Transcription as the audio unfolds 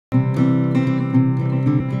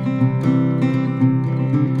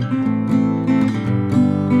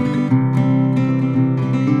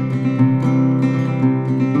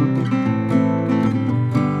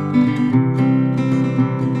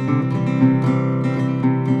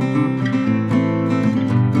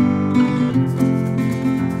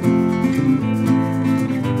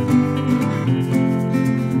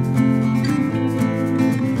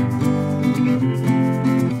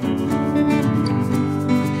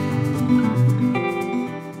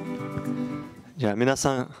皆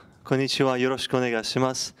さん、こんにちは。よろしくお願いし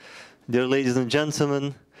ます。Dear ladies and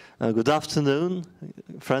gentlemen, good afternoon,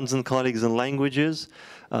 friends and colleagues in languages.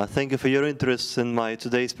 Thank you for your interest in my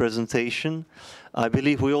today's presentation. I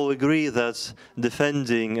believe we all agree that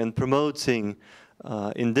defending and promoting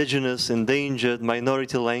indigenous, endangered,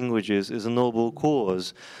 minority languages is a noble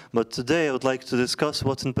cause. But today I would like to discuss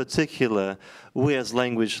what in particular we as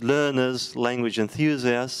language learners, language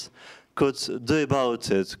enthusiasts, could do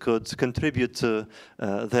about it, could contribute to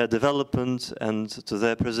their development and to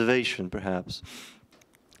their preservation, perhaps.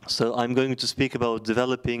 So I'm going to speak about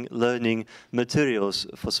developing learning materials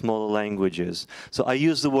for smaller languages. So I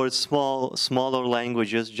use the word smaller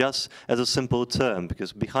languages just as a simple term,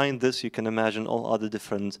 because behind this you can imagine all other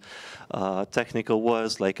different technical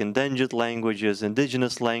words like endangered languages,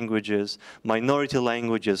 indigenous languages, minority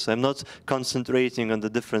languages. I'm not concentrating on the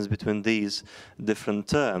difference between these different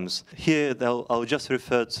terms. Here I'll just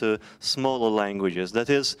refer to smaller languages, that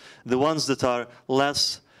is, the ones that are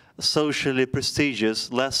less socially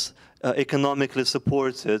prestigious, less economically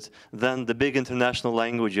supported than the big international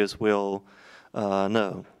languages we all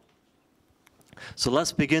know. So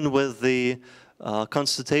let's begin with the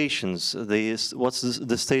constatations, what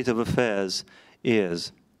the state of affairs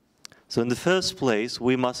is. So in the first place,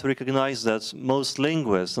 we must recognize that most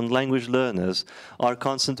linguists and language learners are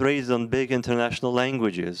concentrated on big international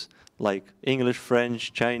languages, like English,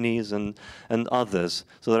 French, Chinese, and others.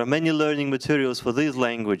 So there are many learning materials for these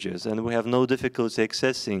languages, and we have no difficulty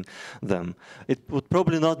accessing them. It would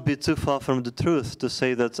probably not be too far from the truth to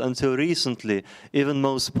say that until recently, even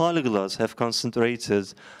most polyglots have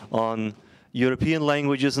concentrated on European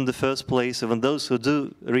languages in the first place, even those who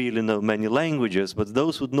do really know many languages, but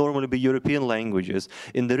those would normally be European languages.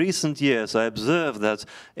 In the recent years, I observed that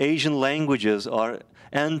Asian languages are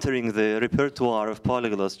entering the repertoire of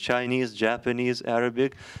polyglots: Chinese, Japanese,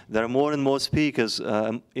 Arabic. There are more and more speakers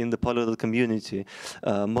in the polyglot community,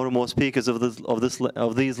 more and more speakers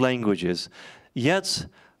of these languages. Yet,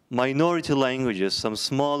 minority languages, some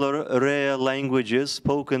smaller, rare languages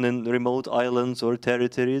spoken in remote islands or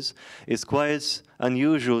territories, it's quite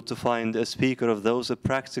unusual to find a speaker of those, a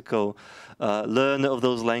practical learner of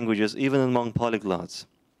those languages, even among polyglots.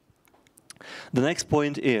 The next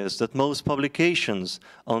point is that most publications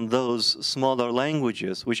on those smaller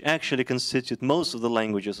languages, which actually constitute most of the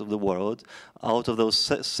languages of the world, out of those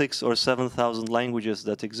 6,000 or 7,000 languages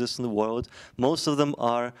that exist in the world, most of them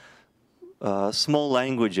are small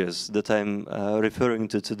languages that I'm referring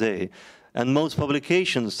to today. And most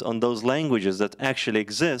publications on those languages that actually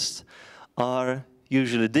exist are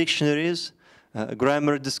usually dictionaries,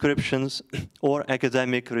 grammar descriptions, or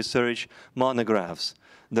academic research monographs.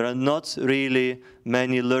 There are not really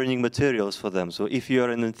many learning materials for them. So if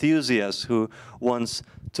you're an enthusiast who wants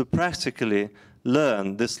to practically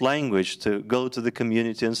learn this language, to go to the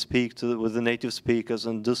community and speak with the native speakers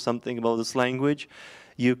and do something about this language,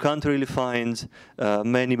 you can't really find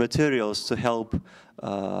many materials to help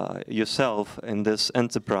yourself in this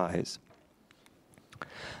enterprise.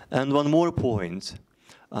 And one more point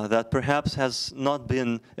that perhaps has not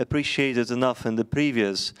been appreciated enough in the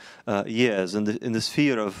previous years in the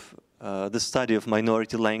sphere of the study of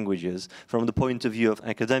minority languages from the point of view of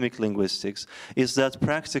academic linguistics, is that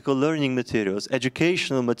practical learning materials,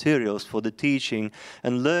 educational materials for the teaching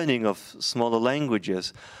and learning of smaller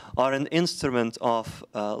languages are an instrument of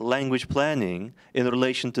language planning in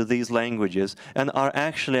relation to these languages, and are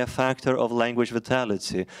actually a factor of language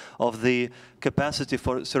vitality, of the capacity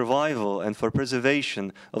for survival and for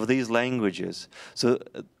preservation of these languages. So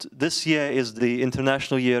this year is the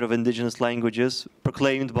International Year of Indigenous Languages,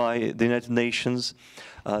 proclaimed by the United Nations.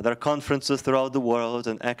 There are conferences throughout the world,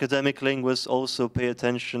 and academic linguists also pay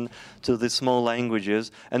attention to the small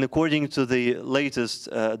languages. And according to the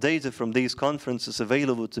latest data from these conferences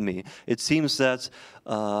available to me, it seems that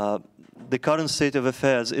the current state of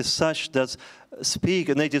affairs is such that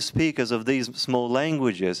native speakers of these small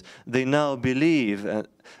languages, they now believe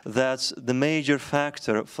that the major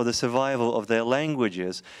factor for the survival of their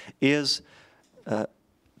languages is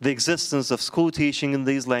the existence of school teaching in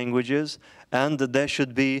these languages, and that there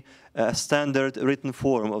should be a standard written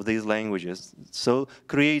form of these languages. So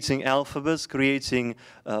creating alphabets, creating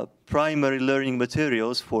primary learning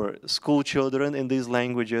materials for school children in these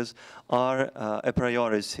languages are a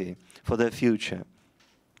priority for their future.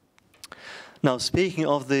 Now, speaking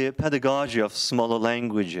of the pedagogy of smaller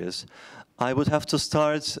languages, I would have to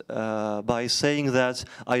start by saying that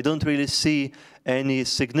I don't really see any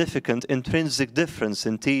significant intrinsic difference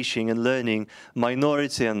in teaching and learning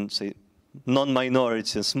minority and, say,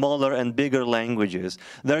 non-minority, smaller and bigger languages.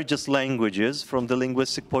 They're just languages from the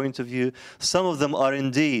linguistic point of view. Some of them are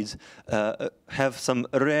indeed, have some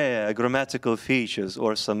rare grammatical features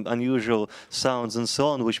or some unusual sounds and so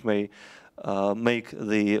on, which may make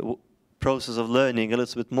the process of learning a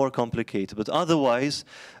little bit more complicated. But otherwise,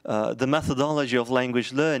 the methodology of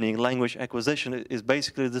language learning, language acquisition, is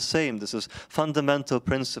basically the same. This is fundamental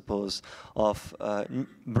principles of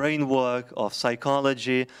brain work, of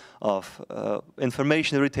psychology, of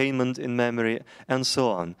information retainment in memory, and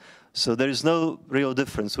so on. So there is no real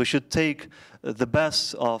difference. We should take the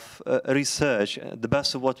best of research, the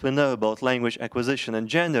best of what we know about language acquisition in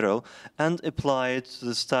general, and apply it to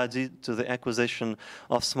the study, to the acquisition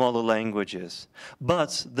of smaller languages.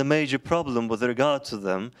 But the major problem with regard to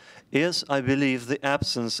them is, I believe, the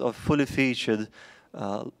absence of fully featured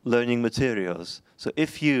learning materials. So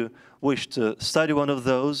if you wish to study one of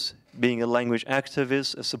those, being a language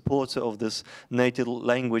activist, a supporter of this native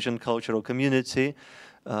language and cultural community,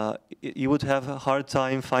 you would have a hard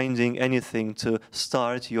time finding anything to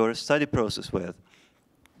start your study process with.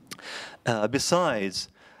 Besides,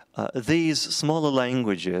 these smaller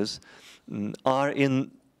languages are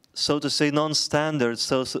in, so to say, non-standard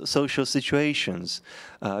social situations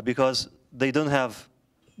because they don't have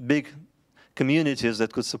big communities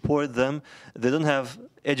that could support them. They don't have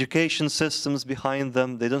education systems behind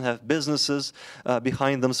them. They don't have businesses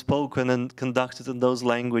behind them spoken and conducted in those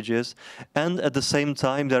languages. And at the same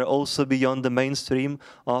time, they're also beyond the mainstream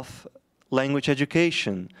of language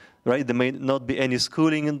education. Right? There may not be any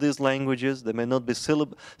schooling in these languages. There may not be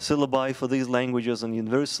syllabi for these languages on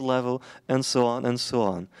universal level, and so on and so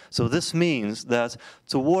on. So this means that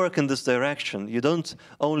to work in this direction, you don't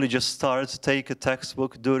only just start, take a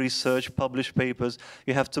textbook, do research, publish papers.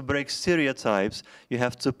 You have to break stereotypes. You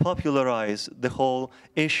have to popularize the whole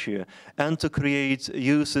issue and to create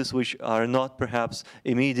uses which are not perhaps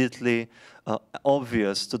immediately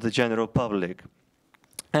obvious to the general public.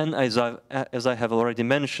 And as I have already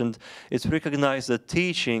mentioned, it's recognized that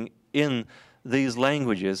teaching in these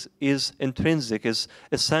languages is intrinsic, is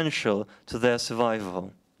essential to their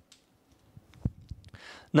survival.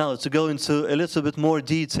 Now, to go into a little bit more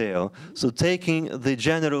detail, so taking the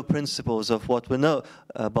general principles of what we know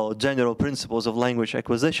about general principles of language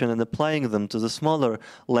acquisition and applying them to the smaller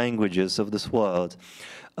languages of this world,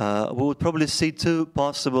 we would probably see two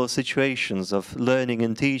possible situations of learning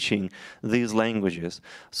and teaching these languages.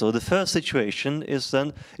 So the first situation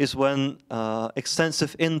is when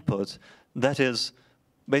extensive input, that is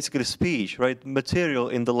basically speech, right, material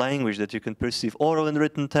in the language that you can perceive, oral and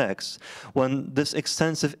written text, when this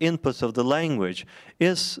extensive input of the language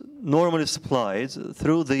is normally supplied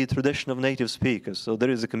through the tradition of native speakers. So there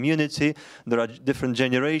is a community, there are different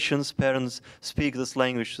generations, parents speak this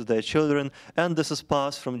language to their children, and this is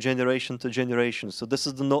passed from generation to generation. So this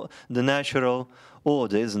is the natural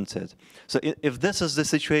order, isn't it? So if this is the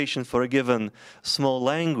situation for a given small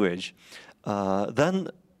language, then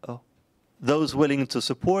those willing to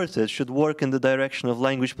support it should work in the direction of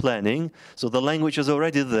language planning. So the language is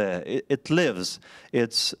already there. It lives.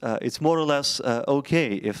 It's more or less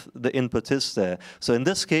okay if the input is there. So in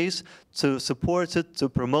this case, to support it, to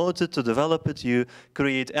promote it, to develop it, you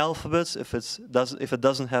create alphabets if it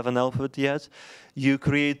doesn't have an alphabet yet. You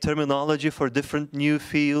create terminology for different new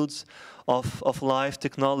fields of life,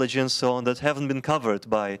 technology, and so on that haven't been covered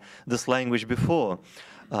by this language before.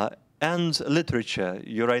 And literature.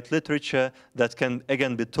 You write literature that can,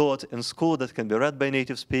 again, be taught in school, that can be read by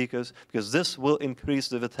native speakers, because this will increase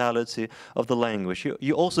the vitality of the language.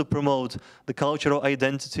 You also promote the cultural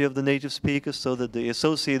identity of the native speakers so that they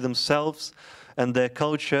associate themselves and their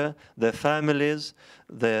culture, their families,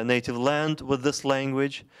 their native land with this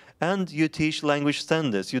language. And you teach language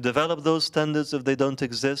standards. You develop those standards if they don't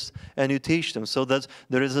exist, and you teach them so that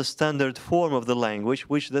there is a standard form of the language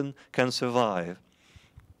which then can survive.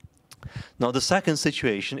 Now, the second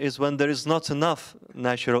situation is when there is not enough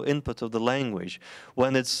natural input of the language,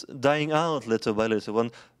 when it's dying out little by little, when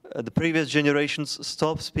the previous generations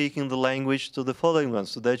stop speaking the language to the following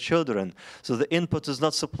ones, to their children. So the input is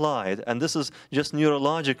not supplied, and this is just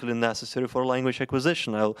neurologically necessary for language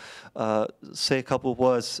acquisition. I'll say a couple of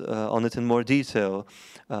words on it in more detail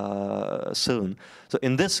soon. So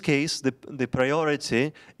in this case, the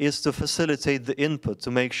priority is to facilitate the input,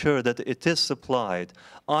 to make sure that it is supplied,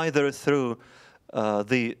 either through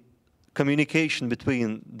the communication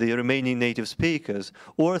between the remaining native speakers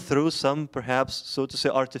or through some, perhaps, so to say,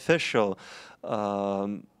 artificial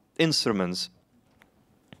instruments.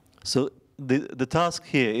 So the task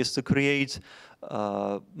here is to create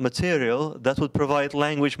material that would provide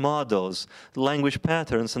language models, language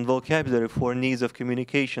patterns, and vocabulary for needs of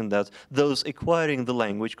communication that those acquiring the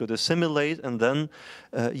language could assimilate and then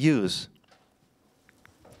use.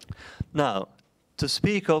 Now, to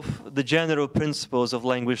speak of the general principles of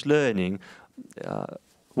language learning,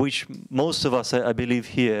 which most of us, I believe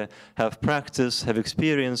here, have practiced, have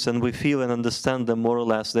experienced, and we feel and understand them more or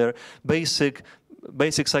less. They're basic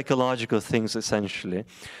psychological things, essentially.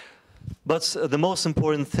 But the most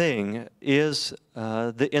important thing is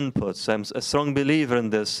the inputs. I'm a strong believer in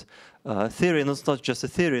this theory, and it's not just a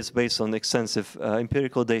theory, it's based on extensive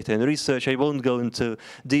empirical data and research. I won't go into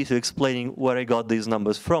detail explaining where I got these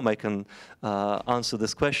numbers from. I can answer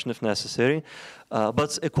this question if necessary.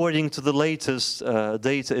 But according to the latest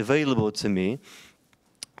data available to me,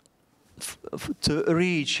 to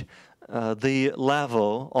reach the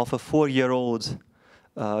level of a 4-year-old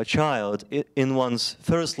child in one's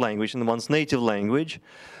first language, in one's native language,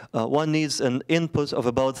 one needs an input of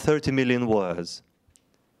about 30 million words,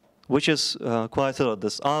 which is quite a lot.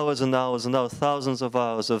 There's hours and hours and hours, thousands of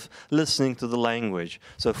hours of listening to the language.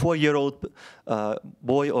 So a 4-year-old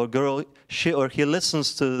boy or girl, she or he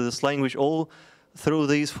listens to this language all through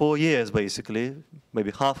these 4 years, basically,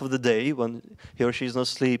 maybe half of the day when he or she is not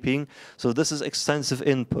sleeping. So this is extensive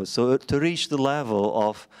input. So to reach the level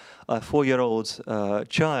of a 4-year-old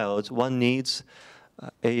child, one needs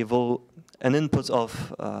an input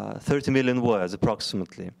of 30 million words,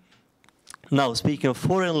 approximately. Now, speaking of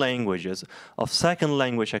foreign languages, of second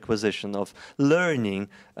language acquisition, of learning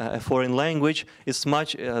a foreign language, it's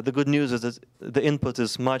much. The good news is that the input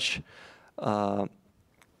is much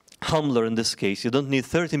humbler in this case. You don't need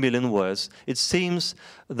 30 million words. It seems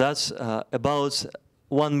that about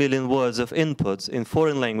 1 million words of input in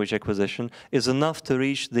foreign language acquisition is enough to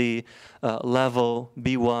reach the level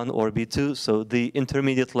B1 or B2, so the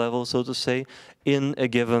intermediate level, so to say, in a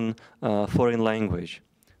given foreign language.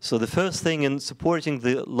 So the first thing in supporting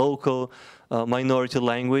the local minority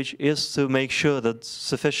language is to make sure that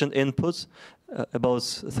sufficient input, about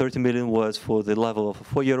 30 million words for the level of a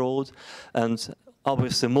 4-year-old, and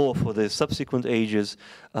obviously more for the subsequent ages,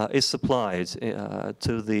 is supplied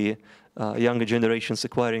to the younger generations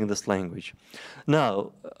acquiring this language.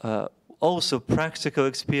 Now, also practical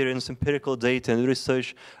experience, empirical data, and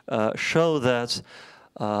research show that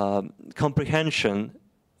comprehension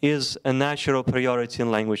is a natural priority in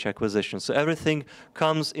language acquisition. So everything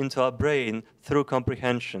comes into our brain through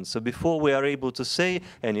comprehension. So before we are able to say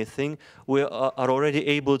anything, we are already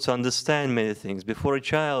able to understand many things. Before a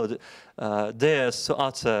child dares to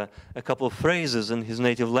utter a couple of phrases in his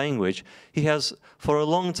native language, he has for a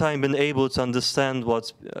long time been able to understand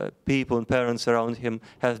what people and parents around him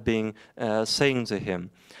have been saying to him.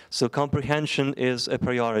 So comprehension is a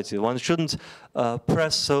priority. One shouldn't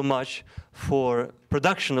press so much for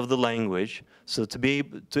production of the language, so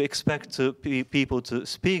to expect people to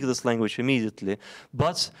speak this language immediately,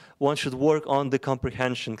 but one should work on the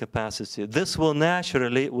comprehension capacity. This will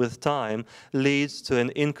naturally, with time, lead to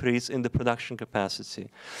an increase in the production capacity.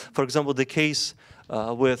 For example, the case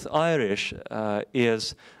with Irish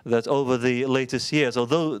is that over the latest years,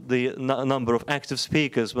 although the number of active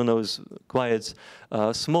speakers was quite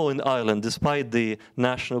small in Ireland, despite the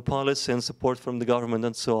national policy and support from the government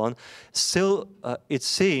and so on, still it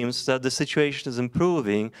seems that the situation is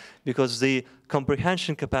improving because the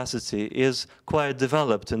comprehension capacity is quite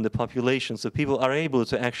developed in the population, so people are able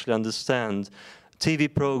to actually understand TV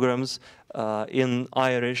programs in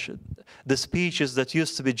Irish. The speeches that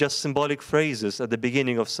used to be just symbolic phrases at the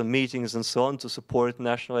beginning of some meetings and so on to support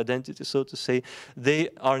national identity, so to say, they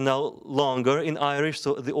are now longer in Irish,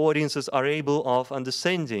 so the audiences are able of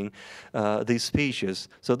understanding these speeches.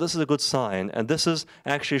 So this is a good sign, and this is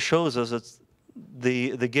actually shows us that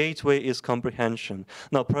the gateway is comprehension.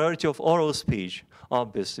 Now, priority of oral speech,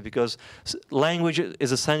 obviously, because language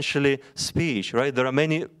is essentially speech, right? There are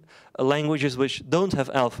many languages which don't have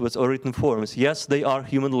alphabets or written forms. Yes, they are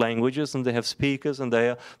human languages and they have speakers and they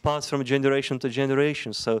are passed from generation to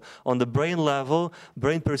generation. So on the brain level,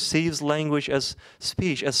 brain perceives language as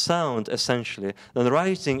speech, as sound, essentially. And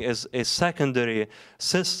writing is a secondary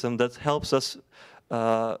system that helps us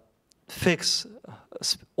fix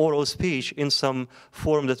oral speech in some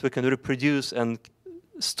form that we can reproduce and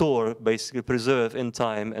store, basically preserve in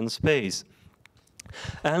time and space.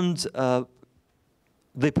 And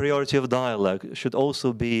the priority of dialogue should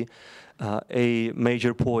also be a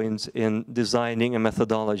major point in designing a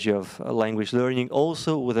methodology of language learning,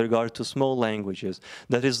 also with regard to small languages.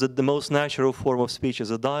 That is the most natural form of speech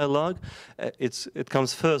is a dialogue. It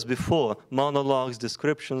comes first before monologues,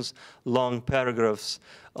 descriptions, long paragraphs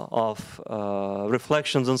of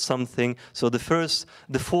reflections on something. So the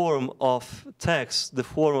form of text, the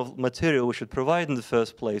form of material we should provide in the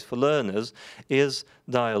first place for learners is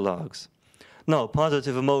dialogues. Now,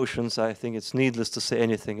 positive emotions, I think it's needless to say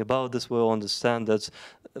anything about this. We all understand that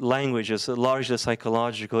language is a largely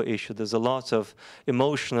psychological issue. There's a lot of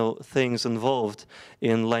emotional things involved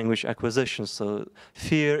in language acquisition. So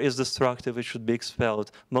fear is destructive, it should be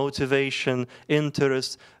expelled. Motivation,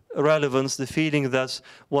 interest, relevance, the feeling that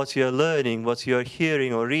what you're learning, what you're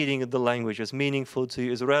hearing or reading in the language is meaningful to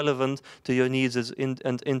you, is relevant to your needs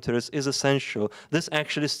and interests, is essential. This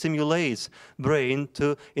actually stimulates brain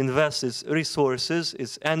to invest its resources,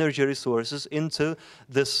 its energy resources into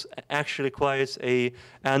this actually quite a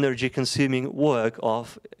energy-consuming work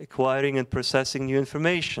of acquiring and processing new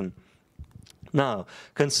information. Now,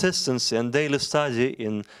 consistency and daily study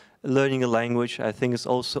in learning a language, I think, is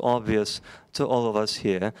also obvious to all of us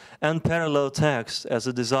here. And parallel text as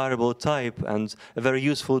a desirable type and a very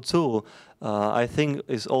useful tool, I think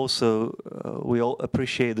is also, we all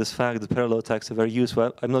appreciate this fact that parallel text are very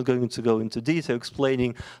useful. I'm not going to go into detail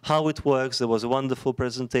explaining how it works. There was a wonderful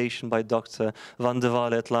presentation by Dr. Van de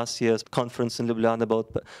Walle at last year's conference in Ljubljana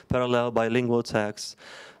about parallel bilingual texts.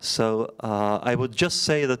 So I would just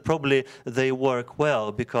say that probably they work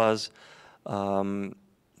well because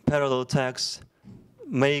parallel texts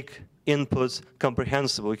make inputs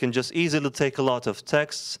comprehensible. You can just easily take a lot of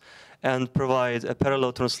texts and provide a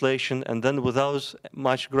parallel translation, and then without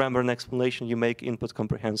much grammar and explanation, you make input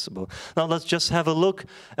comprehensible. Now let's just have a look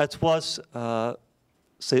at what,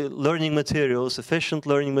 say, learning materials, efficient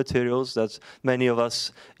learning materials that many of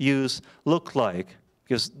us use look like.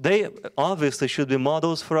 Because they obviously should be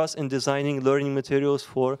models for us in designing learning materials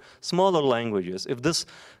for smaller languages. If this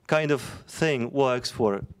kind of thing works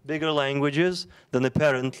for bigger languages, then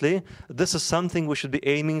apparently this is something we should be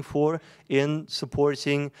aiming for in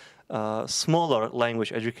supporting smaller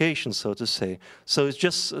language education, so to say. So it's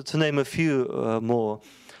just to name a few more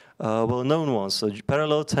well-known ones. So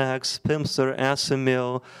parallel text, Pimsleur,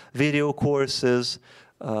 Assimil, video courses,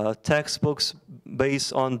 textbooks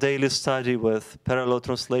based on daily study with parallel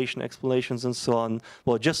translation, explanations, and so on.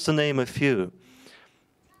 Well, just to name a few.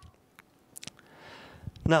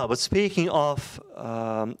 Now, but speaking of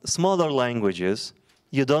smaller languages,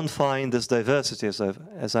 you don't find this diversity,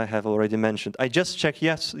 as I have already mentioned. I just checked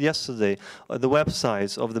yesterday the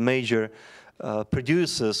websites of the major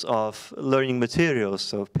producers of learning materials,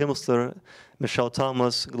 so Pimsleur, Michel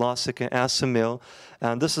Thomas, Glossika, Assimil,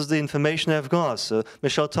 and this is the information I've got. So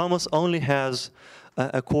Michel Thomas only has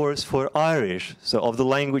a course for Irish, so of the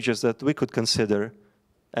languages that we could consider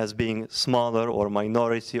as being smaller or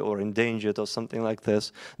minority or endangered or something like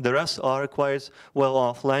this. The rest are quite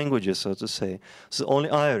well-off languages, so to say. So only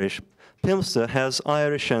Irish. Pimsleur has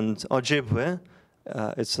Irish and Ojibwe.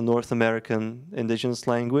 It's a North American indigenous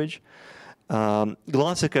language.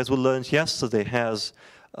 Glossika, as we learned yesterday, has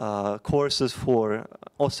courses for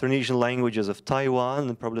Austronesian languages of Taiwan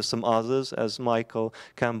and probably some others, as Michael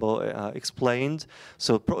Campbell explained.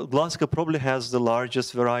 So Glossika probably has the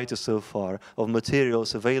largest variety so far of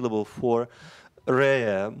materials available for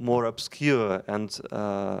rare, more obscure and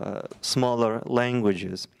smaller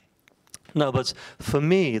languages. Now, but for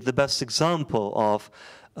me, the best example of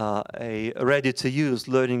a ready-to-use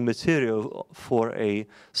learning material for a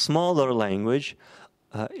smaller language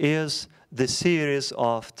is the series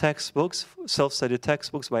of textbooks, self-study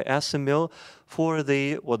textbooks by Assimil for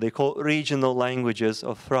the, what they call regional languages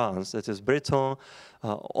of France, that is Breton,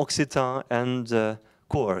 Occitan, and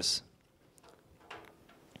Corse.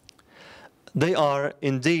 They are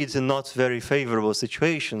indeed in not very favorable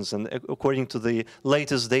situations, and according to the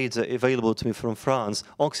latest data available to me from France,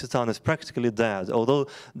 Occitan is practically dead, although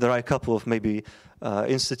there are a couple of maybe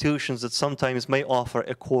institutions that sometimes may offer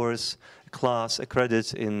a course, class, a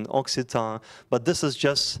credit in Occitan, but this is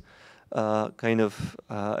just kind of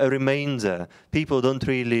a remainder. People don't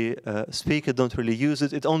really speak it, don't really use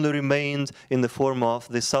it. It only remained in the form of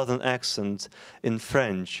the southern accent in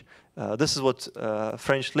French. This is what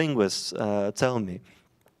French linguists tell me.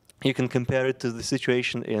 You can compare it to the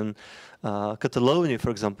situation in Catalonia,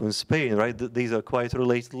 for example, in Spain, right? These are quite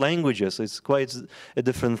related languages. It's quite a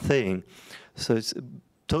different thing. So it's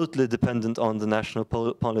totally dependent on the national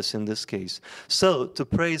policy in this case. So, to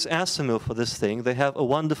praise Assimil for this thing, they have a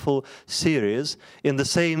wonderful series in the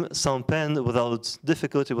same sans peine, without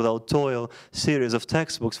difficulty, without toil, series of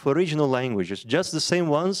textbooks for regional languages, just the same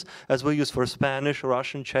ones as we use for Spanish,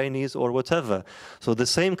 Russian, Chinese, or whatever. So the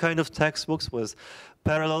same kind of textbooks with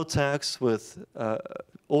parallel text, with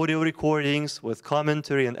audio recordings, with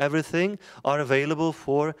commentary and everything are available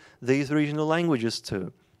for these regional languages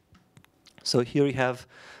too. So here you have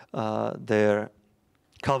their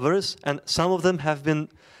covers, and some of them have been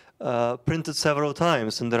printed several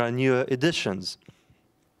times, and there are newer editions.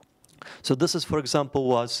 So this is, for example,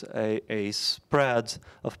 was a spread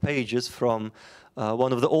of pages from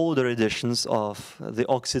one of the older editions of the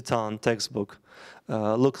Occitan textbook.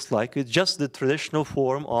 Looks like it's just the traditional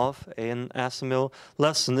form of an Assimil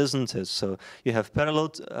lesson, isn't it? So you have parallel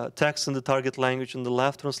text in the target language on the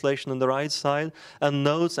left, translation on the right side, and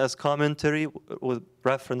notes as commentary with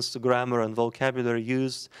reference to grammar and vocabulary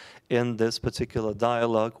used in this particular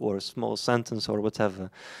dialogue or small sentence or whatever.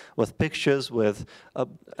 With pictures, with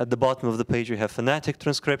at the bottom of the page you have phonetic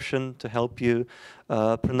transcription to help you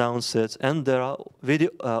pronounce it, and there are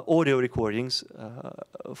audio recordings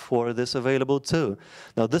for this available too.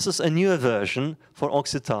 Now this is a newer version for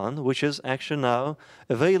Occitan, which is actually now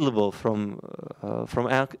available from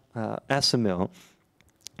Assimil.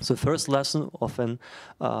 So first lesson of an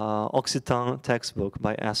Occitan textbook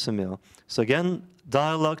by Assimil. So again,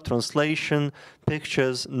 dialogue, translation,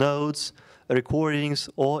 pictures, notes, recordings,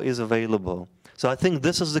 all is available. So I think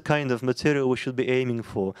this is the kind of material we should be aiming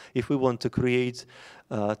for if we want to create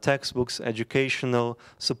textbooks, educational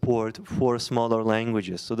support for smaller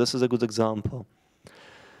languages. So this is a good example.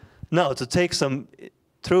 Now, to take some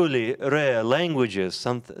truly rare languages,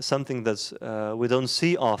 something that we don't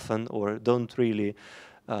see often or don't really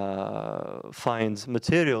find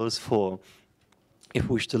materials for, if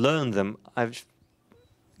we wish to learn them, I've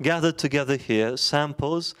gathered together here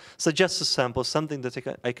samples, suggested samples, something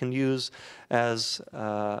that I can use as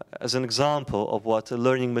an example of what a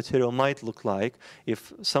learning material might look like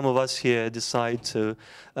if some of us here decide to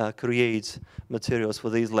create materials for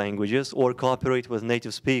these languages or cooperate with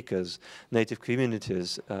native speakers, native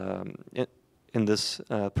communities in this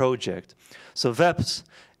project. So VEPS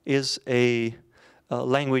is a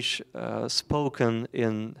language spoken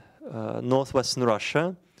in northwestern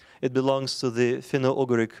Russia. It belongs to the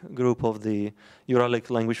Finno-Ugric group of the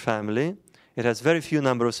Uralic language family. It has very few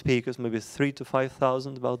number of speakers, maybe 3,000 to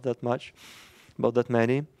 5,000, about that much, about that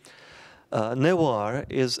many. Newar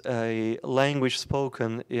is a language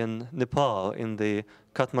spoken in Nepal, in the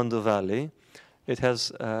Kathmandu Valley. It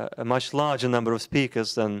has a much larger number of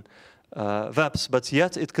speakers than VEPS, but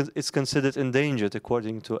yet it's considered endangered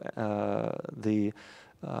according to the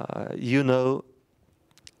UNO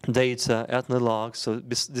data, ethnologue. So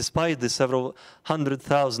despite the several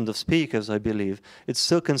 100,000 of speakers, I believe, it's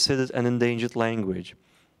still considered an endangered language.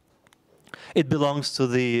 It belongs to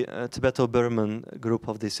the Tibeto-Burman group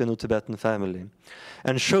of the Sino-Tibetan family.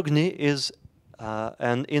 And Shogni is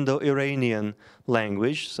an Indo-Iranian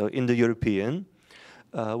language, so Indo-European,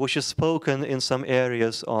 which is spoken in some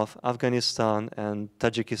areas of Afghanistan and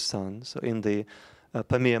Tajikistan, so in the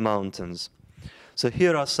Pamir Mountains. So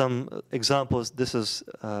here are some examples. This is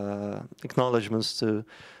acknowledgements to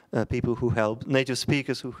people who helped, native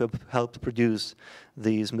speakers who have helped produce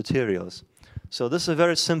these materials. So this is a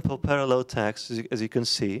very simple parallel text, as you can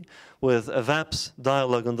see, with a VAPS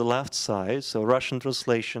dialogue on the left side, so Russian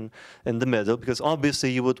translation in the middle, because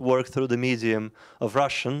obviously you would work through the medium of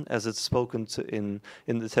Russian as it's spoken in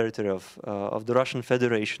the territory of the Russian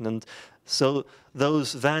Federation. And so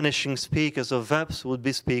those vanishing speakers of VAPS would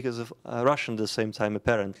be speakers of Russian at the same time,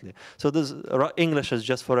 apparently. So this English is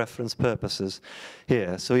just for reference purposes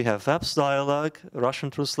here. So you have VAPS dialogue, Russian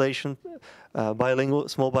translation, bilingual,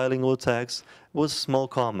 small bilingual text with small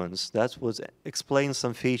comments. That would explain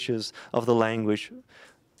some features of the language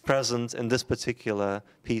present in this particular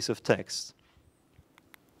piece of text.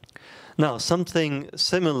 Now, something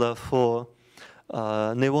similar for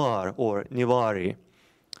Newar or Newari.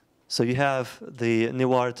 So you have the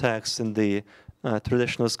Newar text in the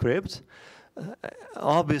traditional script.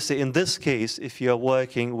 Obviously, in this case, if you're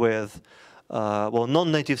working with well,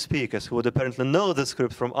 non-native speakers who would apparently know the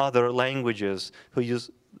script from other languages who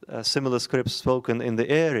use similar scripts spoken in the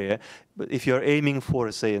area, but if you're aiming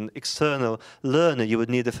for, say, an external learner, you would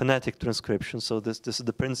need a phonetic transcription. So this is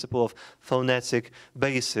the principle of phonetic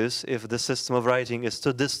basis. If the system of writing is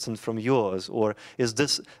too distant from yours, or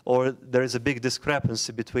there is a big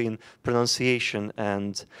discrepancy between pronunciation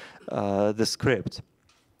and the script.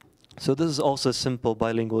 So this is also a simple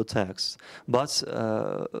bilingual text, but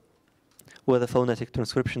with a phonetic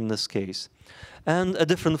transcription in this case. And a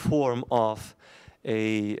different form of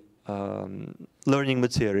a learning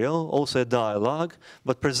material, also a dialogue,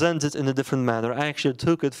 but presented in a different manner. I actually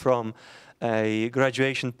took it from a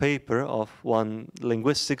graduation paper of one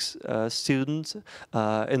linguistics student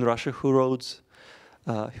in Russia who wrote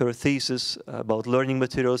her thesis about learning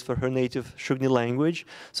materials for her native Shugni language.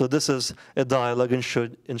 So this is a dialogue in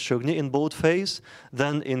Shugni in boldface,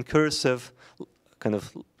 then in cursive, kind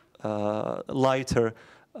of lighter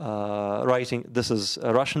writing. This is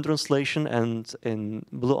a Russian translation, and in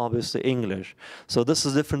blue, obviously, English. So this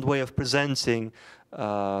is a different way of presenting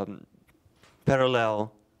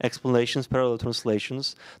parallel explanations, parallel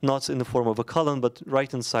translations, not in the form of a column, but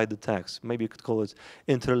right inside the text. Maybe you could call it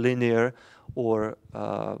interlinear or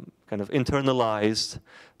kind of internalized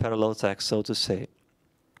parallel text, so to say.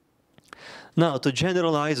 Now, to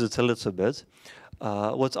generalize it a little bit,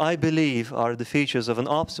 what I believe are the features of an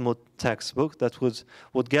optimal textbook that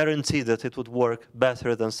would guarantee that it would work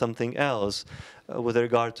better than something else with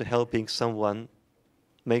regard to helping someone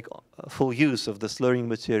make full use of this learning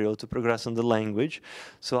material to progress in the language.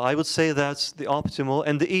 So I would say that's the optimal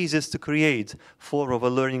and the easiest to create form of a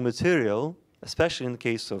learning material, especially in the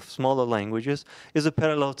case of smaller languages, is a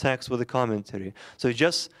parallel text with a commentary. So you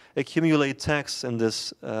just accumulate text in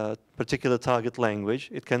this particular target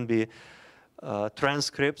language. It can be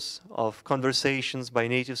transcripts of conversations by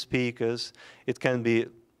native speakers. It can be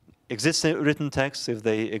existing written texts if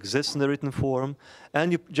they exist in the written form,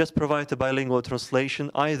 and you just provide a bilingual translation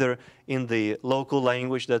either in the local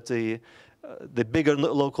language that the bigger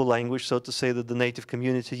local language, so to say, that the native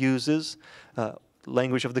community uses,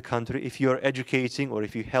 language of the country. If you're educating or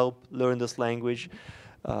if you help learn this language,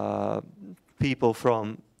 people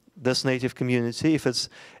from this native community, if it's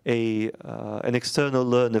an external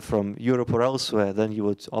learner from Europe or elsewhere, then you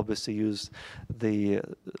would obviously use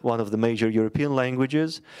one of the major European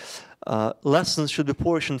languages. Lessons should be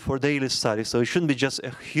portioned for daily study, so it shouldn't be just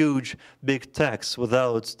a huge, big text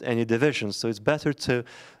without any divisions. So it's better to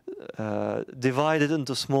divide it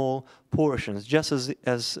into small portions, just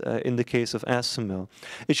as in the case of Assimil.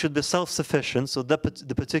 It should be self-sufficient, so the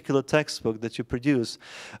particular textbook that you produce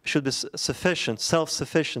should be sufficient,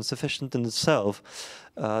 self-sufficient, sufficient in itself.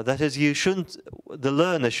 That is, the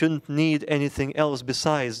learner shouldn't need anything else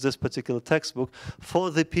besides this particular textbook for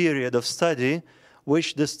the period of study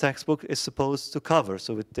which this textbook is supposed to cover.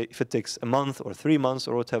 So if it takes a month or 3 months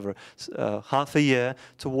or whatever, half a year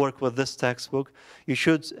to work with this textbook, you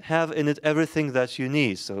should have in it everything that you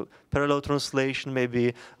need. So parallel translation,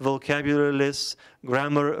 maybe vocabulary lists,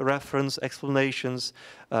 grammar reference, explanations,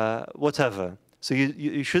 whatever. So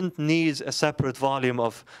you shouldn't need a separate volume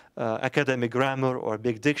of academic grammar or a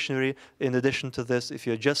big dictionary in addition to this if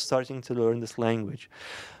you're just starting to learn this language.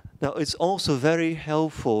 Now, it's also very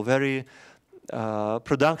helpful, very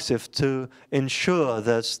productive to ensure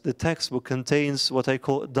that the textbook contains what I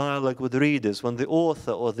call dialogue with readers, when the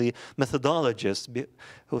author or the methodologist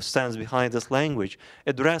who stands behind this language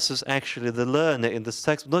addresses actually the learner in this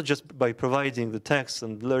text, not just by providing the text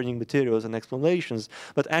and learning materials and explanations,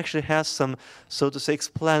 but actually has some, so to say,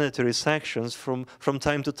 explanatory sections from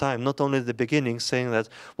time to time, not only at the beginning saying that,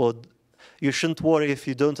 well, you shouldn't worry if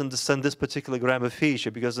you don't understand this particular grammar feature,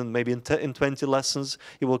 because maybe in 20 lessons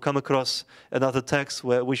you will come across another text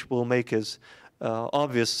which will make it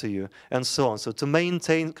obvious to you, and so on. So to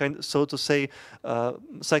maintain, so to say,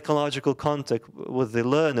 psychological contact with the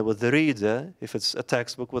learner, with the reader, if it's a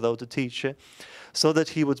textbook without a teacher, so that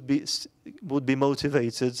he would be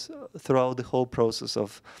motivated throughout the whole process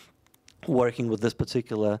of working with this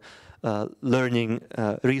particular learning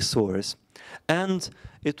resource. And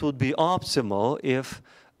it would be optimal if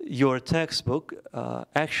your textbook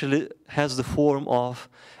actually has the form of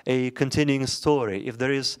a continuing story, if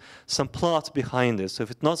there is some plot behind it. So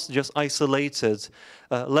if it's not just isolated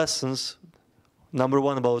lessons, number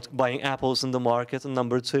one about buying apples in the market, and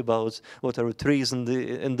number two about what are trees in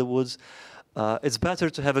the woods, it's better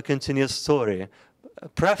to have a continuous story,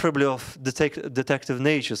 preferably of detective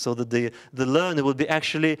nature, so that the learner will be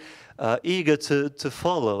actually eager to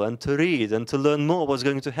follow and to read and to learn more what's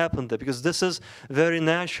going to happen there, because this is very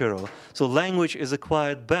natural. So language is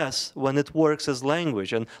acquired best when it works as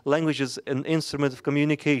language, and language is an instrument of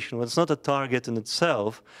communication, when it's not a target in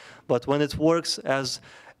itself, but when it works as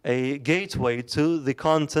a gateway to the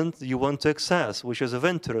content you want to access, which is of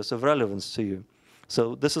interest, of relevance to you.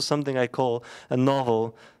 So this is something I call a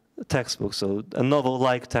novel textbook, so a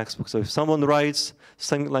novel-like textbook. So if someone writes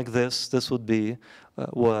something like this would be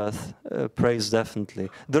worth praise, definitely.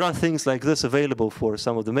 There are things like this available for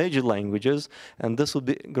some of the major languages, and this would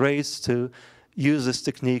be great to use this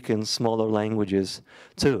technique in smaller languages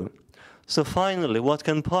too. So finally, what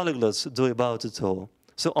can polyglots do about it all?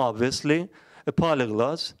 So obviously, a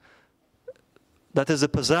polyglot that is a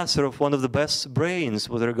possessor of one of the best brains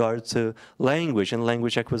with regard to language and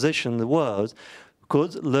language acquisition in the world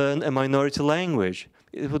could learn a minority language.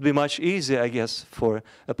 It would be much easier, I guess, for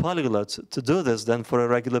a polyglot to do this than for a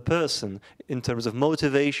regular person in terms of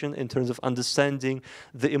motivation, in terms of understanding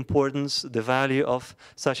the importance, the value of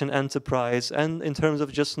such an enterprise, and in terms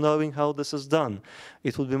of just knowing how this is done.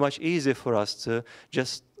 It would be much easier for us to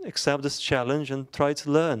just accept this challenge and try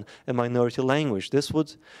to learn a minority language. This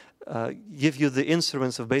would give you the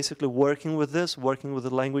instruments of basically working with this, working with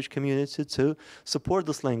the language community to support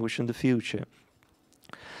this language in the future.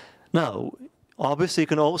 Now, obviously, you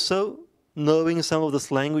can also, knowing some of this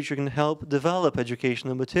language, you can help develop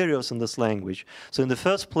educational materials in this language. So in the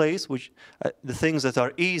first place, the things that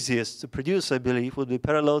are easiest to produce, I believe, would be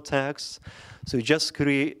parallel texts. So you just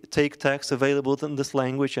take text available in this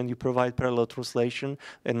language and you provide parallel translation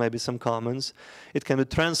and maybe some comments. It can be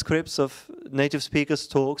transcripts of native speakers'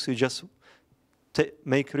 talks. You just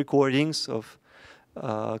make recordings of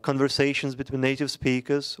conversations between native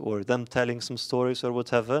speakers or them telling some stories or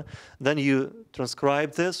whatever. Then you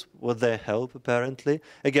transcribe this with their help, apparently.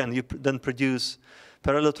 Again, you then produce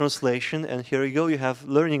parallel translation, and here you go, you have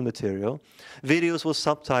learning material. Videos with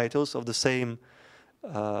subtitles of the same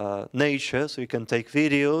nature, so you can take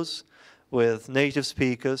videos with native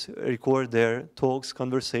speakers, record their talks,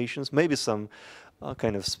 conversations, maybe some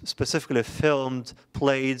kind of specifically filmed,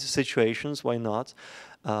 played situations, why not?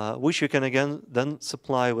 Which you can again then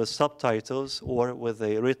supply with subtitles or with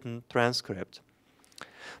a written transcript.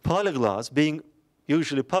 Polyglots, being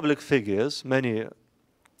usually public figures, many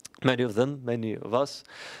of us,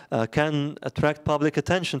 can attract public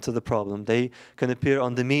attention to the problem. They can appear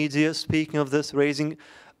on the media speaking of this, raising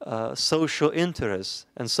social interest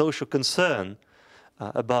and social concern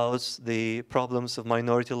about the problems of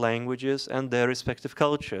minority languages and their respective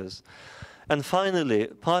cultures. And finally,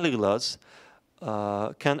 polyglots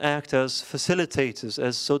can act as facilitators,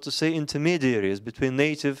 as, so to say, intermediaries between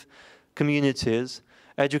native communities,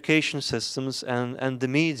 education systems, and the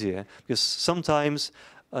media. Because sometimes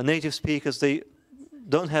native speakers, they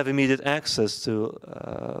don't have immediate access to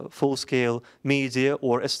full-scale media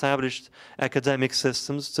or established academic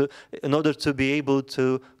systems in order to be able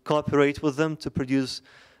to cooperate with them, to produce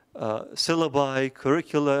syllabi,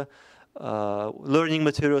 curricula, learning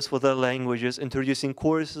materials for their languages, introducing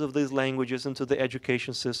courses of these languages into the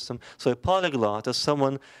education system. So a polyglot is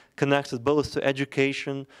someone connected both to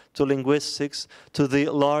education, to linguistics, to the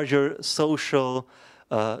larger social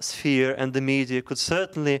sphere, and the media could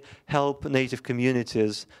certainly help native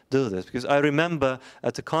communities do this. Because I remember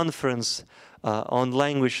at a conference on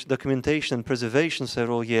language documentation and preservation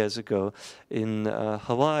several years ago in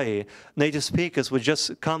Hawaii, native speakers would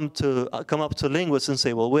just come up to linguists and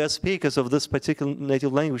say, well, we are speakers of this particular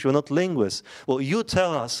native language, we're not linguists. Well, you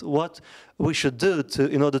tell us what we should do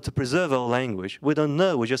in order to preserve our language. We don't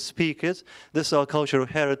know, we just speak it. This is our cultural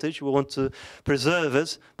heritage, we want to preserve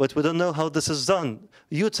it, but we don't know how this is done.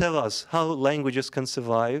 You tell us how languages can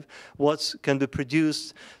survive, what can be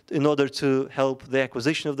produced in order to help the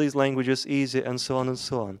acquisition of these languages easy, and so on and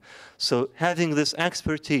so on. So having this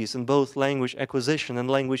expertise in both language acquisition and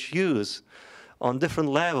language use on different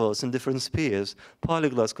levels and different spheres,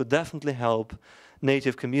 polyglots could definitely help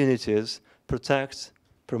native communities protect,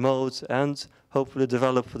 promote, and hopefully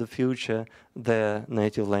develop for the future their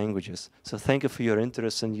native languages. So thank you for your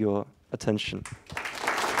interest and your attention.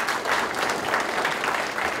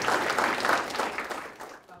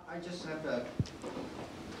 I just have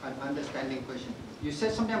an understanding question. You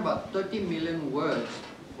said something about 30 million words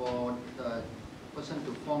for the person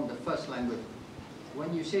to form the first language.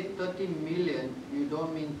 When you say 30 million, you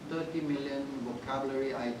don't mean 30 million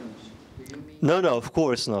vocabulary items. Do you mean? No, of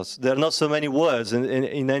course not. There are not so many words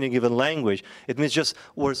in any given language. It means just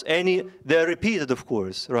words. They're repeated, of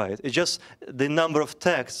course, right? It's just the number of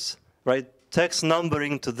texts, right? Text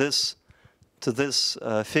numbering to this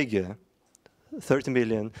figure. 30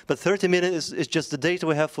 million. But 30 million is just the data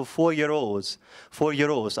we have for 4-year-olds.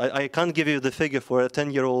 4-year-olds. I can't give you the figure for a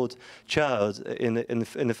 10-year-old child in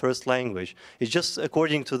the first language. It's just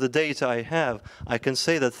according to the data I have, I can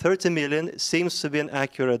say that 30 million seems to be an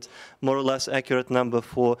accurate, more or less accurate number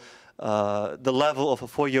for the level of a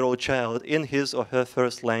 4-year-old child in his or her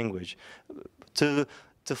first language. To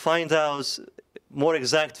find out more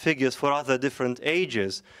exact figures for other different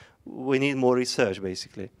ages, we need more research,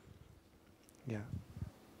 basically. Yeah.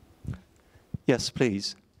 Yes,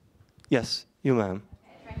 please. Yes, you, ma'am.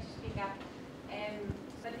 Trying to speak up.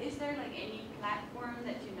 But is there like any platform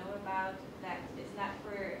that you know about that is not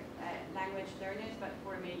for language learners, but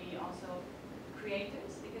for maybe also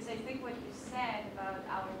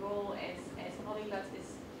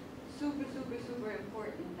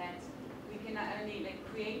only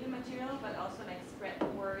like create the material, but also like spread the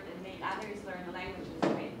word and make others learn the languages,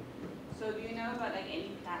 right? So do you know about like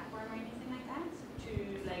any platform or anything like that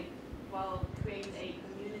to like, well, create a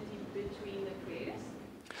community between the creators?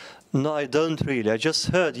 No, I don't really. I just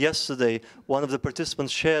heard yesterday one of the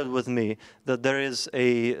participants shared with me that there is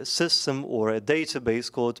a system or a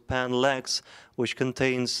database called PanLex, which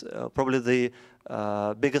contains probably the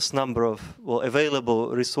biggest number of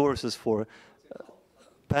available resources for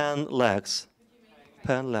PanLex.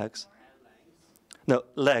 PanLex. No,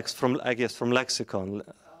 Lex from I guess from lexicon,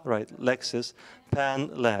 right? Lexis,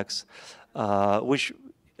 PanLex, which,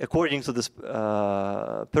 according to this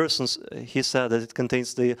person, he said that it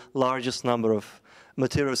contains the largest number of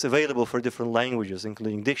materials available for different languages,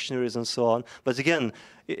 including dictionaries and so on. But again,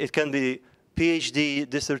 it can be PhD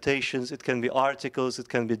dissertations, it can be articles, it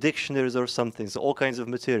can be dictionaries or something, so all kinds of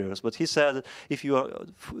materials. But he said that if you are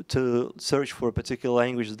to search for a particular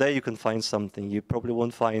language, there you can find something. You probably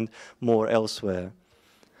won't find more elsewhere.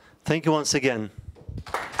 Thank you once again.